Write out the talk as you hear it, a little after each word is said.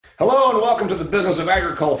Hello and welcome to the Business of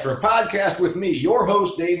Agriculture, a podcast with me, your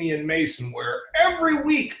host, Damian Mason, where every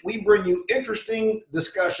week we bring you interesting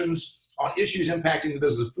discussions on issues impacting the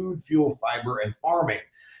business of food, fuel, fiber, and farming.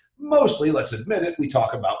 Mostly, let's admit it, we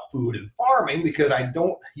talk about food and farming because I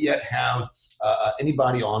don't yet have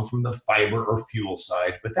anybody on from the fiber or fuel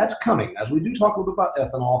side, but that's coming as we do talk a little bit about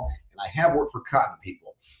ethanol, and I have worked for cotton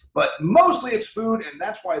people. But mostly it's food, and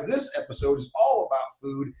that's why this episode is all about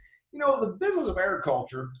food. You know, the business of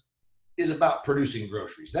agriculture is about producing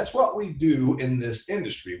groceries. That's what we do in this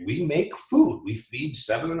industry. We make food. We feed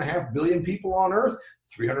 7.5 billion people on Earth,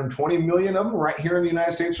 320 million of them right here in the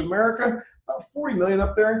United States of America, about 40 million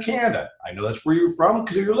up there in Canada. I know that's where you're from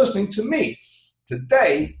because you're listening to me.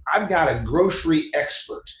 Today, I've got a grocery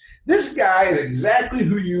expert. This guy is exactly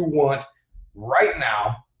who you want right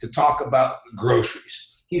now to talk about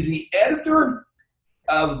groceries. He's the editor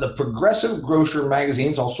of the Progressive Grocer magazine.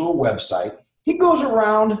 It's also a website. He goes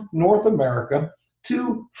around North America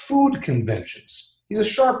to food conventions. He's a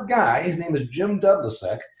sharp guy. His name is Jim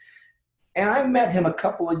Dudlicek. And I met him a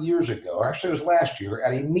couple of years ago, or actually it was last year,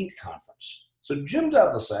 at a meat conference. So Jim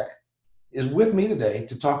Dudlicek is with me today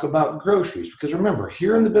to talk about groceries. Because remember,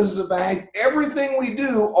 here in the business of ag, everything we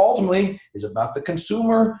do ultimately is about the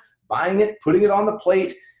consumer, buying it, putting it on the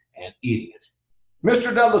plate, and eating it.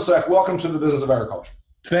 Mr. Dudlicek, welcome to the Business of Agriculture.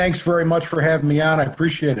 Thanks very much for having me on. I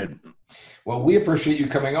appreciate it. Well, we appreciate you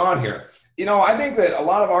coming on here. You know, I think that a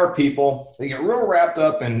lot of our people, they get real wrapped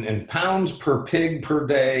up in pounds per pig per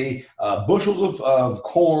day, bushels of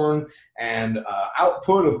corn, and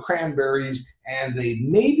output of cranberries, and they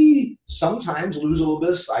maybe sometimes lose a little bit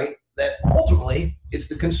of sight that ultimately it's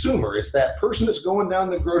the consumer. It's that person that's going down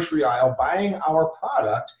the grocery aisle buying our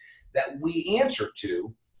product that we answer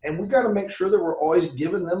to, and we've got to make sure that we're always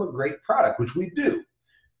giving them a great product, which we do.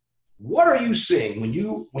 What are you seeing when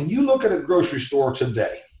you look at a grocery store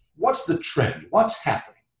today? What's the trend? What's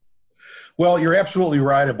happening? Well, you're absolutely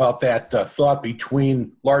right about that thought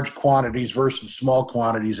between large quantities versus small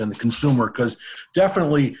quantities and the consumer, because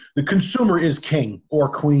definitely the consumer is king or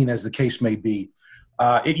queen, as the case may be.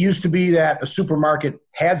 It used to be that a supermarket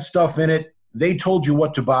had stuff in it. They told you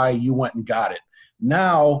what to buy. You went and got it.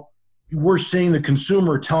 Now we're seeing the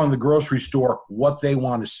consumer telling the grocery store what they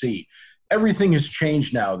want to see. Everything has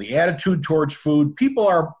changed now. The attitude towards food, people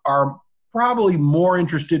are probably more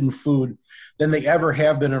interested in food than they ever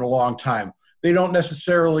have been in a long time. They're not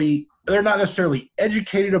necessarily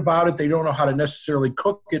educated about it. They don't know how to necessarily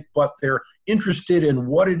cook it, but they're interested in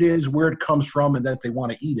what it is, where it comes from, and that they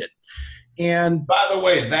want to eat it. And by the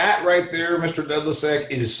way, that right there, Mr. Dudlicek,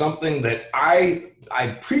 is something that I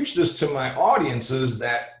preach this to my audiences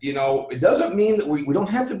that, you know, it doesn't mean that we don't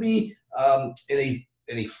have to be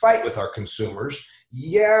in a fight with our consumers.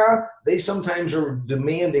 Yeah, they sometimes are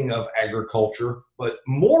demanding of agriculture, but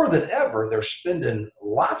more than ever, they're spending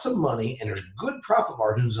lots of money and there's good profit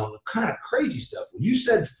margins on the kind of crazy stuff. When you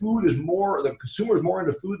said the consumer is more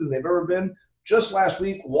into food than they've ever been, just last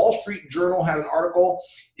week, Wall Street Journal had an article,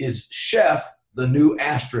 "Is Chef the New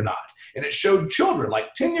Astronaut?" And it showed children,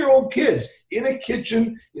 like 10-year-old kids in a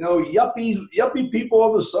kitchen, you know, yuppie people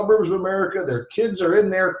of the suburbs of America, their kids are in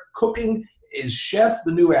there cooking. Is Chef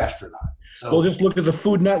the new astronaut? So, well, just look at the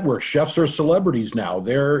Food Network. Chefs are celebrities now.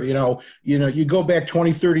 They're, you go back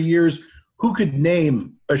 20, 30 years, who could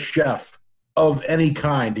name a chef of any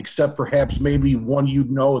kind except perhaps maybe one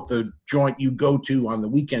at the joint you go to on the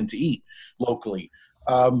weekend to eat locally?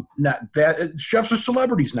 Chefs are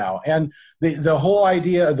celebrities now. And the whole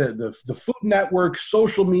idea, the Food Network,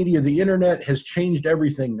 social media, the internet has changed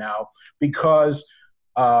everything now because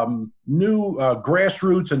new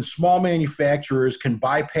grassroots and small manufacturers can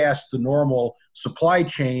bypass the normal supply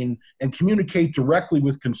chain and communicate directly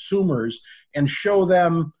with consumers and show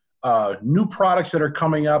them new products that are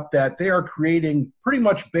coming up that they are creating pretty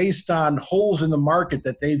much based on holes in the market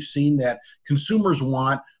that they've seen that consumers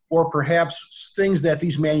want, or perhaps things that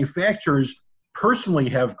these manufacturers personally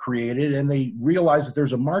have created, and they realize that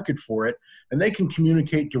there's a market for it, and they can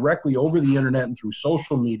communicate directly over the internet and through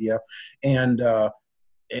social media and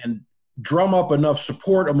drum up enough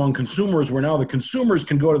support among consumers where now the consumers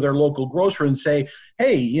can go to their local grocer and say,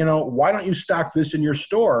 hey, why don't you stock this in your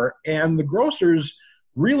store? And the grocers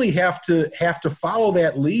really have to follow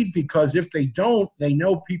that lead, because if they don't, they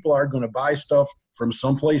know people are going to buy stuff from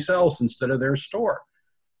someplace else instead of their store.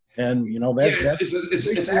 And, Yeah, that's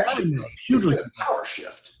it's actually it's hugely. been a power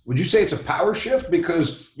shift. Would you say it's a power shift?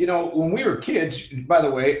 Because, when we were kids, by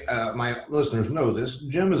the way, my listeners know this,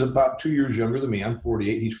 Jim is about 2 years younger than me. I'm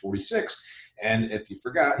 48, he's 46. And if you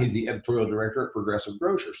forgot, he's the editorial director at Progressive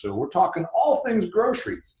Grocer. So we're talking all things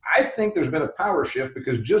grocery. I think there's been a power shift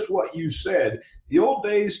because just what you said, the old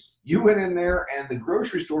days, you went in there and the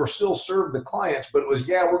grocery store still served the clients, but it was,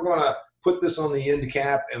 we're going to put this on the end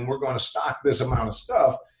cap and we're going to stock this amount of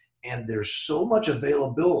stuff. And there's so much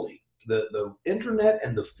availability. The internet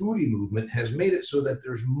and the foodie movement has made it so that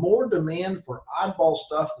there's more demand for oddball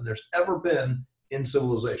stuff than there's ever been in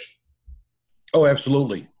civilization. Oh,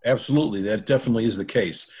 absolutely. Absolutely. That definitely is the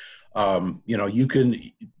case.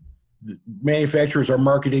 Manufacturers are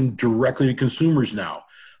marketing directly to consumers now.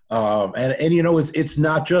 It's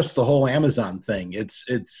not just the whole Amazon thing.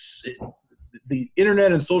 The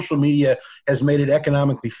internet and social media has made it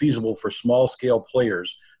economically feasible for small scale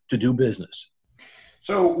players to do business.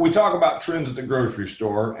 So we talk about trends at the grocery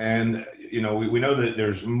store, and we know that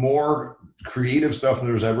there's more creative stuff than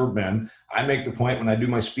there's ever been. I make the point when I do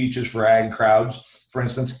my speeches for ag crowds, for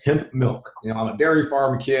instance, hemp milk. I'm a dairy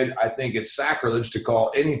farm kid. I think it's sacrilege to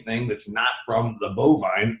call anything that's not from the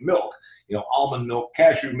bovine milk. Almond milk,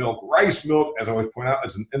 cashew milk, rice milk, as I always point out,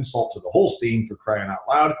 it's an insult to the Holstein, for crying out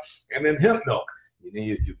loud. And then hemp milk.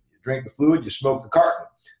 You drink the fluid, you smoke the carton.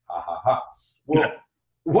 Ha ha ha. Well. Yeah.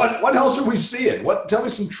 What else are we seeing? Tell me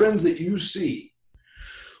some trends that you see.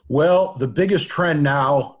 Well, the biggest trend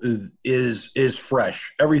now is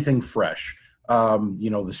fresh. Everything fresh.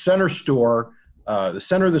 The center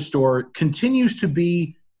of the store continues to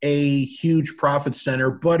be a huge profit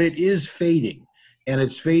center, but it is fading. And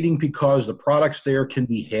it's fading because the products there can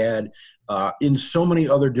be had in so many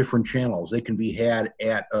other different channels. They can be had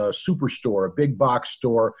at a superstore, a big box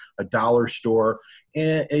store, a dollar store,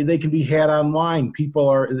 and they can be had online.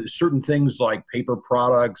 Certain things like paper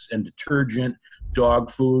products and detergent, dog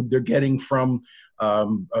food, they're getting from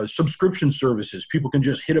subscription services. People can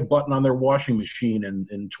just hit a button on their washing machine and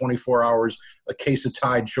in 24 hours, a case of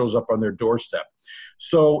Tide shows up on their doorstep.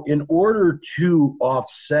 So in order to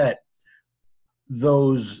offset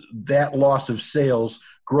that loss of sales,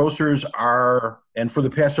 grocers are, and for the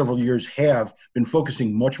past several years have been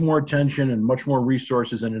focusing much more attention and much more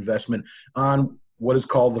resources and investment on what is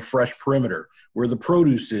called the fresh perimeter, where the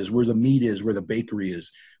produce is, where the meat is, where the bakery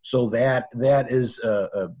is. So that is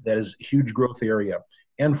a huge growth area.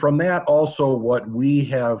 And from that also what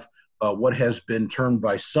has been termed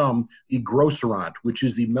by some a grocerant, which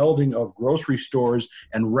is the melding of grocery stores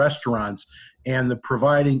and restaurants and the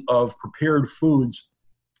providing of prepared foods,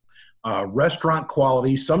 restaurant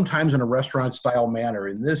quality, sometimes in a restaurant style manner.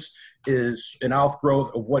 And this is an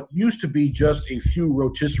outgrowth of what used to be just a few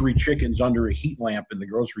rotisserie chickens under a heat lamp in the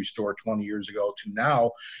grocery store 20 years ago to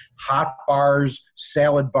now hot bars,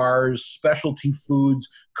 salad bars, specialty foods,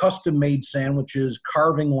 custom made sandwiches,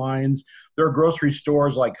 carving lines. There are grocery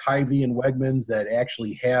stores like Hy-Vee and Wegmans that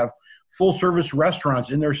actually have full service restaurants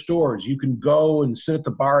in their stores. You can go and sit at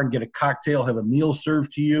the bar and get a cocktail, have a meal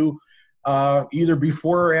served to you, either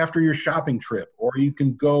before or after your shopping trip, or you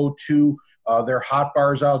can go to their hot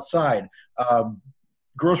bars outside.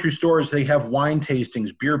 Grocery stores, they have wine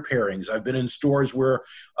tastings, beer pairings. I've been in stores where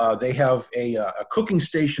they have a cooking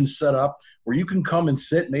station set up where you can come and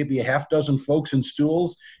sit, maybe a half dozen folks in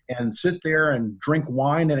stools, and sit there and drink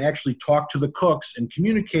wine and actually talk to the cooks and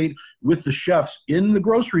communicate with the chefs in the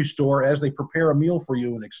grocery store as they prepare a meal for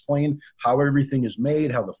you and explain how everything is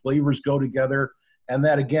made, how the flavors go together. And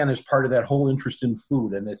that, again, is part of that whole interest in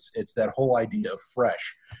food, and it's that whole idea of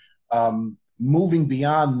fresh. Moving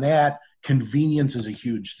beyond that, convenience is a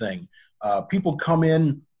huge thing. People come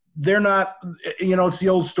in, they're not, it's the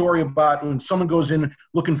old story about when someone goes in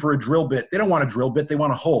looking for a drill bit, they don't want a drill bit, they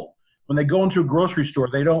want a hole. When they go into a grocery store,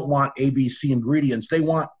 they don't want ABC ingredients, they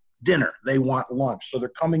want dinner, they want lunch. So they're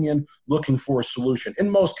coming in looking for a solution. In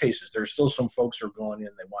most cases, there's still some folks who are going in,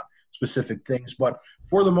 they want specific things, but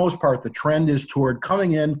for the most part, the trend is toward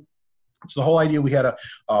coming in. It's the whole idea. We had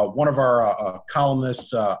one of our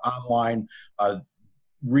columnists online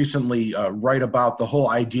recently write about the whole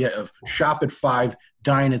idea of shop at 5,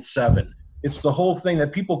 dine at 7. It's the whole thing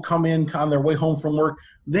that people come in on their way home from work.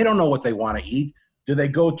 They don't know what they want to eat. Do they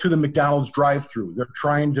go to the McDonald's drive-through? They're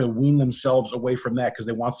trying to wean themselves away from that because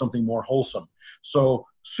they want something more wholesome. So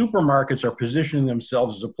supermarkets are positioning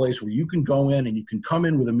themselves as a place where you can go in and you can come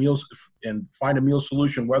in with a meal and find a meal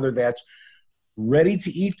solution, whether that's ready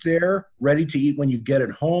to eat there, ready to eat when you get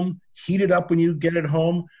it home, heat it up when you get it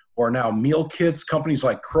home, or now meal kits. Companies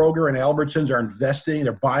like Kroger and Albertsons are investing.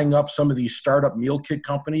 They're buying up some of these startup meal kit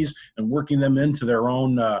companies and working them into their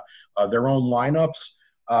own lineups.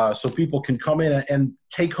 so people can come in and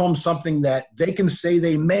take home something that they can say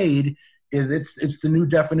they made. It's the new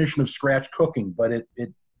definition of scratch cooking, but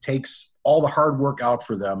it takes all the hard work out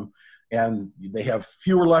for them, and they have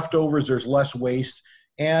fewer leftovers. There's less waste.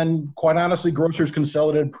 And quite honestly, grocers can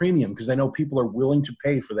sell it at a premium because I know people are willing to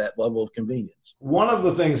pay for that level of convenience. One of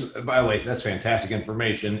the things, by the way, that's fantastic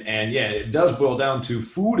information. And yeah, it does boil down to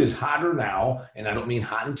food is hotter now. And I don't mean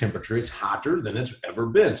hot in temperature. It's hotter than it's ever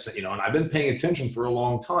been. So, and I've been paying attention for a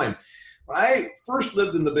long time. When I first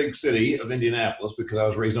lived in the big city of Indianapolis, because I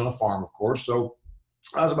was raised on a farm, of course. So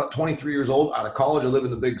I was about 23 years old, out of college. I lived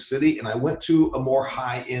in the big city, and I went to a more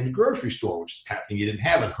high-end grocery store, which is the kind of thing you didn't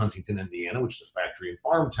have in Huntington, Indiana, which is a factory and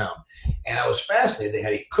farm town. And I was fascinated. They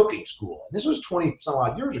had a cooking school. And this was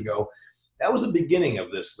 20-some-odd years ago. That was the beginning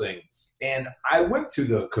of this thing. And I went to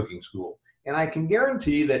the cooking school, and I can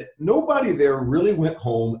guarantee that nobody there really went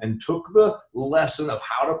home and took the lesson of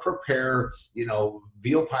how to prepare,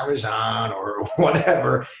 veal parmesan or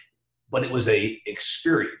whatever, but it was a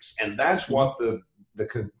experience. And that's what the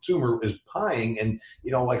consumer is buying. And,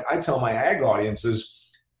 like I tell my ag audiences,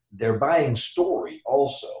 they're buying story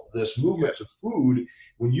also. This movement to food,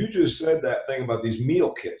 when you just said that thing about these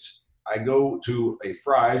meal kits, I go to a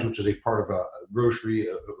Fry's, which is a part of a grocery,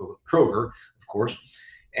 Kroger, of course,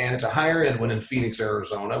 and it's a higher end one in Phoenix,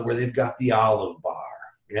 Arizona, where they've got the olive bar.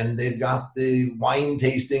 And they've got the wine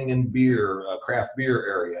tasting and beer, craft beer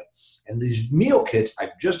area. And these meal kits,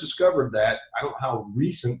 I've just discovered that, I don't know how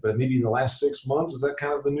recent, but maybe in the last 6 months, is that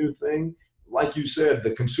kind of the new thing? Like you said,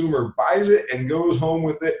 the consumer buys it and goes home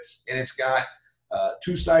with it, and it's got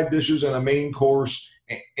 2 side dishes and a main course,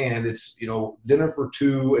 and it's, dinner for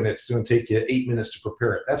 2, and it's going to take you 8 minutes to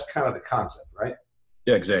prepare it. That's kind of the concept, right?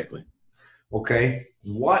 Yeah, exactly. Okay.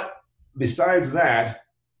 What, besides that,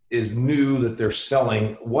 is new that they're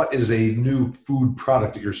selling? What is a new food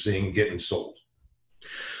product that you're seeing getting sold?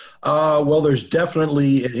 Well, there's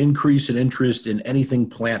definitely an increase in interest in anything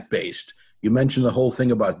plant-based. You mentioned the whole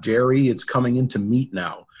thing about dairy. It's coming into meat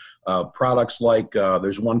now. Products like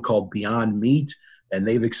there's one called Beyond Meat, and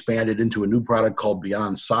they've expanded into a new product called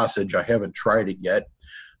Beyond Sausage. I haven't tried it yet.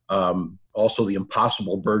 Also, the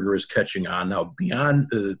Impossible Burger is catching on now.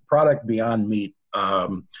 The product Beyond Meat.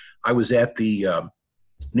 I was at the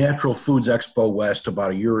Natural Foods Expo West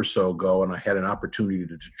about a year or so ago, and I had an opportunity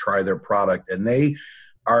to try their product, and they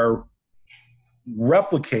are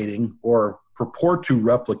replicating or purport to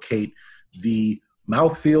replicate the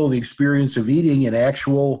mouthfeel, the experience of eating an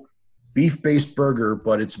actual beef-based burger,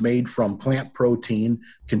 but it's made from plant protein,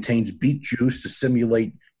 contains beet juice to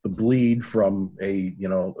simulate the bleed from a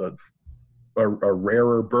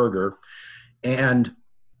rarer burger, and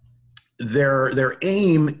their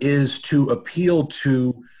aim is to appeal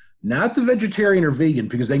to not the vegetarian or vegan,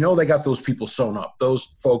 because they know they got those people sewn up. Those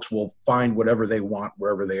folks will find whatever they want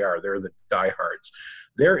wherever they are. They're the diehards.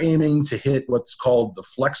 They're aiming to hit what's called the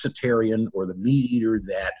flexitarian, or the meat eater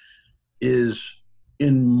that is,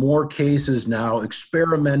 in more cases now,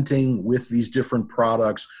 experimenting with these different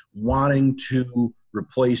products, wanting to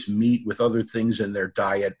replace meat with other things in their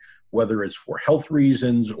diet, whether it's for health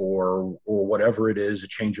reasons or whatever it is, a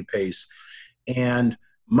change of pace. And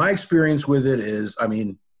my experience with it is, I'm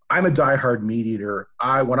a diehard meat eater.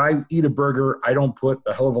 When I eat a burger, I don't put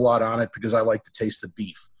a hell of a lot on it because I like to taste the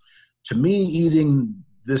beef. To me, eating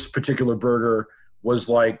this particular burger was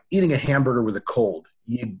like eating a hamburger with a cold.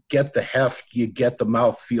 You get the heft, you get the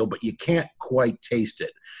mouthfeel, but you can't quite taste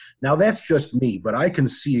it. Now, that's just me, but I can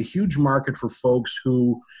see a huge market for folks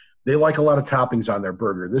who they like a lot of toppings on their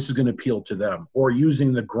burger. This is going to appeal to them. Or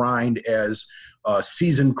using the grind as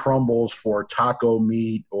seasoned crumbles for taco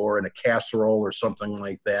meat or in a casserole or something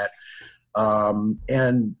like that.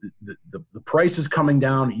 And the price is coming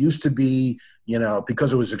down. It used to be,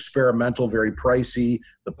 because it was experimental, very pricey.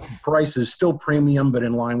 The price is still premium, but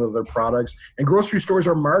in line with other products. And grocery stores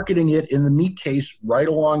are marketing it in the meat case right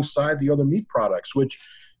alongside the other meat products, which,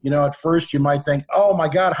 at first you might think, oh my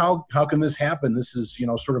God, how can this happen? This is,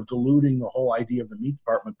 sort of diluting the whole idea of the meat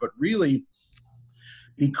department. But really,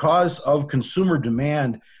 because of consumer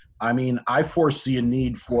demand, I foresee a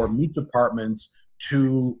need for meat departments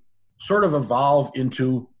to sort of evolve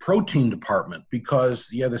into protein department, because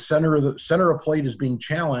the center of plate is being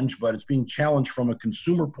challenged, but it's being challenged from a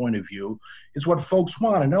consumer point of view. It's what folks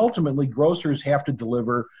want. And ultimately grocers have to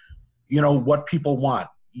deliver, what people want.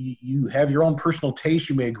 You have your own personal taste.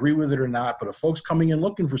 You may agree with it or not, but if folks coming in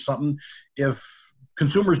looking for something, if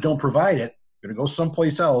consumers don't provide it, you're going to go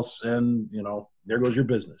someplace else, and, there goes your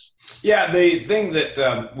business. Yeah, the thing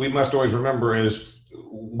that we must always remember is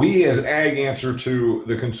we as ag answer to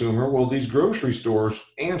the consumer. Well, these grocery stores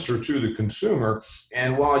answer to the consumer.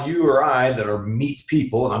 And while you or I that are meat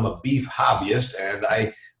people, and I'm a beef hobbyist, and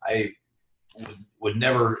I would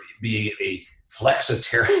never be a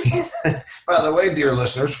flexitarian. By the way, dear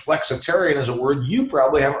listeners, flexitarian is a word you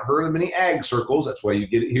probably haven't heard in many ag circles. That's why you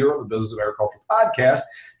get it here on the Business of Agriculture podcast.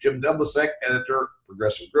 Jim Dudlicek, editor,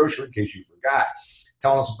 Progressive Grocer, in case you forgot,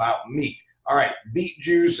 telling us about meat. All right, beet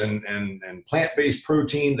juice and plant-based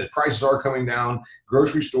protein, the prices are coming down.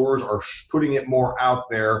 Grocery stores are putting it more out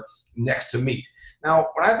there next to meat. Now,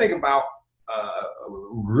 when I think about a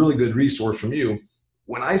really good resource from you,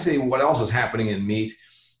 when I say what else is happening in meat,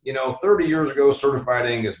 30 years ago, certified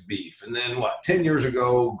Angus beef. And then 10 years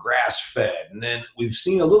ago, grass-fed. And then we've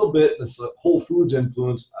seen a little bit, this Whole Foods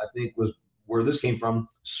influence, I think, was where this came from,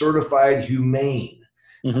 certified humane.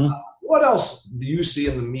 Mm-hmm. What else do you see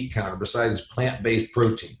in the meat counter besides plant-based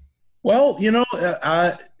protein? Well,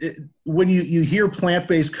 when you hear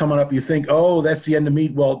plant-based coming up, you think, oh, that's the end of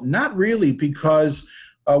meat. Well, not really, because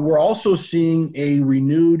we're also seeing a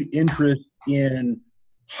renewed interest in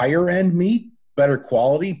higher-end meat, better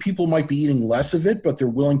quality. People might be eating less of it, but they're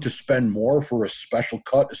willing to spend more for a special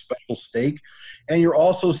cut, a special steak. And you're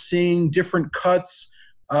also seeing different cuts.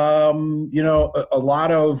 A lot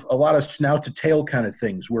of snout to tail kind of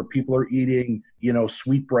things where people are eating,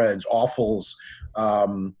 sweetbreads, offals,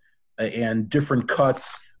 and different cuts,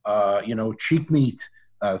 cheek meat,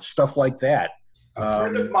 stuff like that. A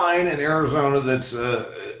friend of mine in Arizona that's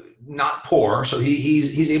not poor, so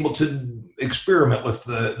he's able to experiment with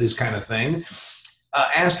this kind of thing,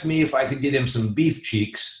 asked me if I could get him some beef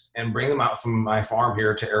cheeks and bring them out from my farm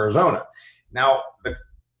here to Arizona. Now, the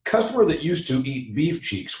customer that used to eat beef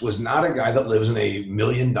cheeks was not a guy that lives in $1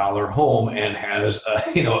 million home and has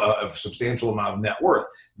a substantial amount of net worth.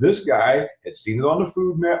 This guy had seen it on the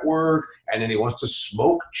Food Network, and then he wants to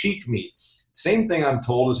smoke cheek meat. Same thing I'm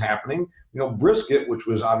told is happening. Brisket, which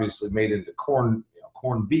was obviously made into corned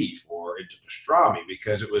beef or into pastrami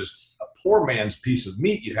because it was a poor man's piece of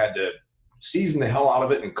meat. You had to season the hell out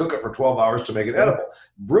of it and cook it for 12 hours to make it edible.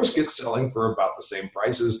 Brisket selling for about the same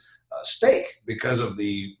price as steak because of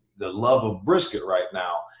the love of brisket right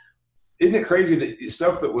now. Isn't it crazy that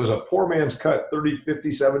stuff that was a poor man's cut 30,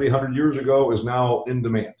 50, 70, 100 years ago is now in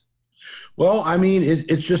demand? Well, I mean,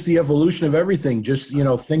 it's just the evolution of everything. Just,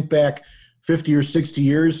 think back 50 or 60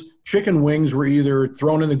 years, chicken wings were either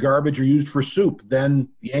thrown in the garbage or used for soup. Then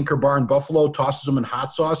the Anchor Bar in Buffalo tosses them in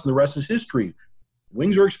hot sauce, and the rest is history.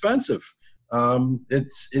 Wings are expensive.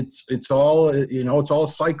 It's all it's all a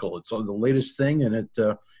cycle. It's all the latest thing, and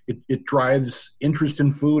it drives interest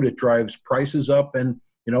in food. It drives prices up, and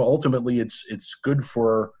ultimately it's good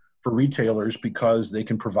for retailers because they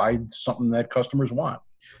can provide something that customers want.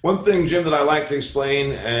 One thing, Jim, that I like to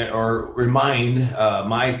explain or remind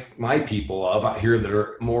my people of out here that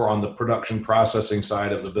are more on the production processing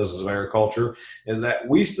side of the business of agriculture is that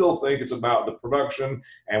we still think it's about the production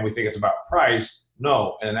and we think it's about price.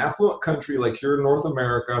 No, in an affluent country like here in North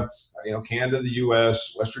America, Canada, the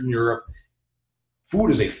U.S., Western Europe,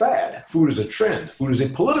 food is a fad. Food is a trend. Food is a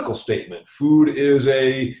political statement. Food is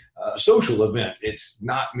a social event. It's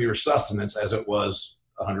not mere sustenance as it was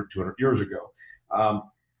 100, 200 years ago.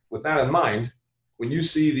 With that in mind, when you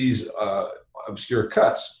see these obscure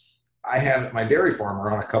cuts, I had my dairy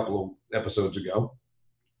farmer on a couple of episodes ago,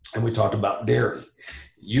 and we talked about dairy.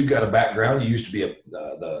 You've got a background. You used to be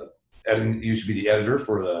the editor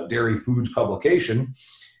for the Dairy Foods publication.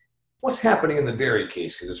 What's happening in the dairy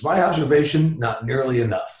case? Because it's my observation, not nearly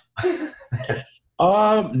enough.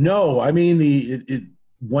 No, I mean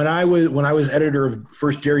when I was editor of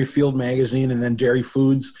first Dairy Field magazine and then Dairy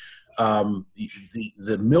Foods.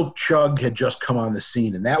 The milk chug had just come on the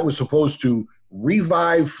scene, and that was supposed to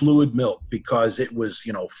revive fluid milk because it was,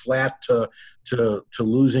 flat to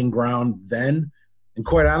losing ground then. And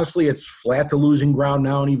quite honestly, it's flat to losing ground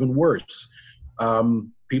now and even worse.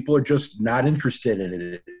 People are just not interested in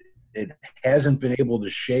it. It hasn't been able to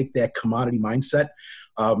shake that commodity mindset.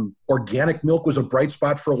 Organic milk was a bright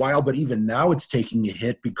spot for a while, but even now it's taking a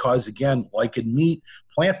hit because, again, like in meat,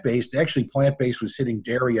 plant-based was hitting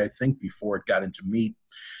dairy, I think, before it got into meat.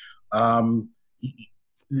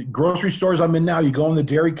 The grocery stores I'm in now, you go in the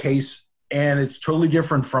dairy case, and it's totally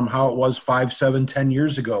different from how it was 5, 7, 10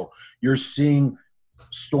 years ago. You're seeing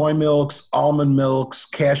soy milks, almond milks,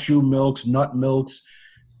 cashew milks, nut milks,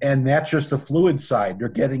 and that's just the fluid side. They're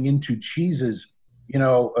getting into cheeses,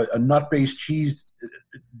 a nut-based cheese.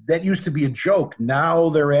 That used to be a joke. Now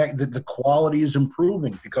the quality is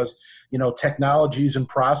improving because, technologies and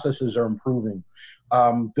processes are improving.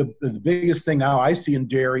 The biggest thing now I see in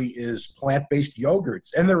dairy is plant-based yogurts,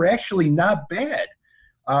 and they're actually not bad.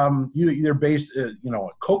 They're based,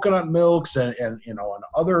 coconut milks and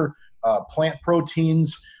other plant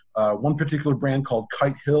proteins. One particular brand called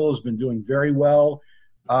Kite Hill has been doing very well.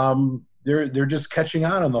 They're just catching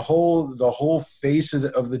on, and the whole face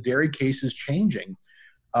of the dairy case is changing.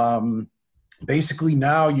 Basically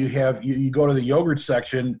now you go to the yogurt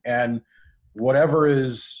section, and whatever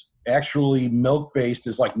is actually milk based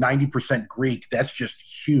is like 90% Greek. That's just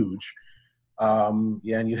huge. And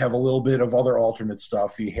you have a little bit of other alternate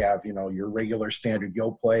stuff. You have, your regular standard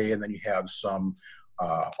Yoplait, and then you have some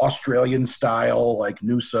Australian style like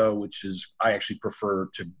Noosa, which is, I actually prefer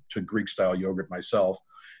to Greek style yogurt myself.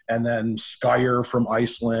 And then Skyer from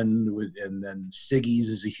Iceland, and then Siggy's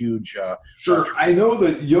is a huge. Sure. I know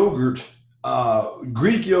that yogurt,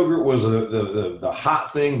 Greek yogurt was the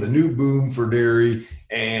hot thing, the new boom for dairy.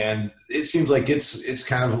 And it seems like it's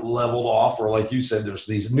kind of leveled off, or like you said, there's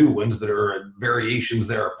these new ones that are variations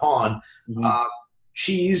thereupon. Mm-hmm.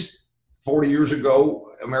 Cheese, 40 years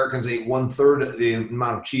ago, Americans ate 1/3 the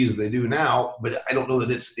amount of cheese that they do now, but I don't know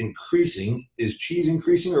that it's increasing. Is cheese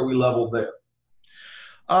increasing, or are we leveled there?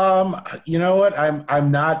 You know what?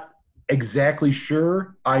 I'm not exactly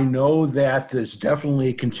sure. I know that there's definitely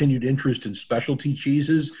a continued interest in specialty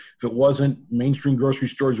cheeses. If it wasn't, mainstream grocery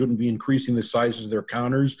stores wouldn't be increasing the sizes of their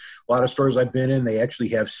counters. A lot of stores I've been in, they actually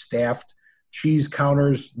have staffed cheese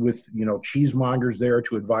counters with, cheesemongers there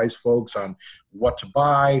to advise folks on what to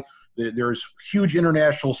buy. There's huge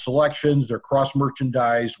international selections. They're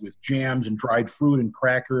cross-merchandised with jams and dried fruit and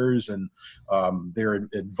crackers, and they're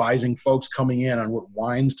advising folks coming in on what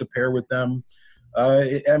wines to pair with them.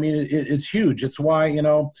 It's huge. It's why,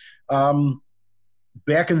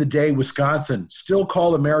 back in the day, Wisconsin, still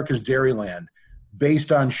called America's Dairyland,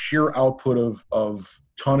 based on sheer output of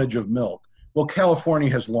tonnage of milk. Well, California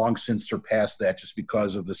has long since surpassed that, just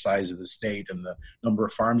because of the size of the state and the number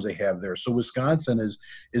of farms they have there. So Wisconsin is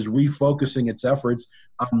refocusing its efforts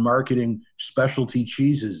on marketing specialty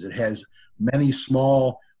cheeses. It has many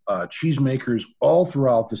small cheesemakers all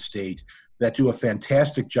throughout the state that do a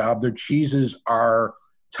fantastic job. Their cheeses are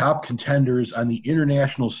top contenders on the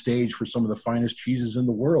international stage for some of the finest cheeses in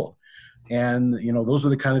the world. And, those are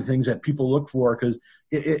the kind of things that people look for, because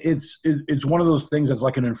it's one of those things that's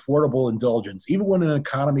like an affordable indulgence. Even when an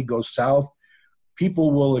economy goes south,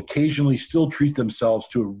 people will occasionally still treat themselves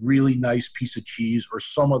to a really nice piece of cheese or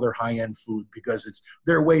some other high-end food, because it's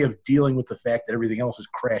their way of dealing with the fact that everything else is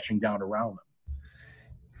crashing down around them.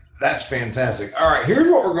 That's fantastic. All right, here's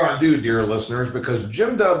what we're going to do, dear listeners, because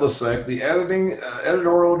Jim Dudlicek, the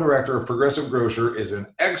editorial director of Progressive Grocer, is an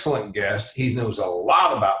excellent guest. He knows a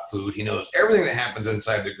lot about food. He knows everything that happens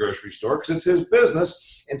inside the grocery store, because it's his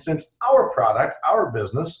business. And since our product, our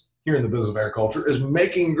business here in the business of agriculture, is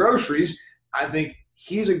making groceries, I think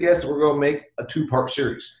he's a guest that we're going to make a 2-part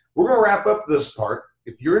series. We're going to wrap up this part.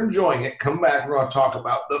 If you're enjoying it, come back. We're going to talk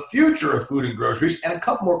about the future of food and groceries, and a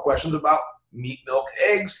couple more questions about meat, milk,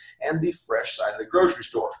 eggs, and the fresh side of the grocery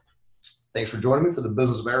store. Thanks for joining me for the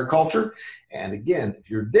business of agriculture. And again, if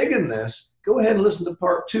you're digging this, go ahead and listen to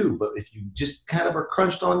part 2. But if you just kind of are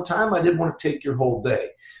crunched on time, I didn't want to take your whole day.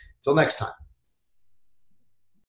 Till next time.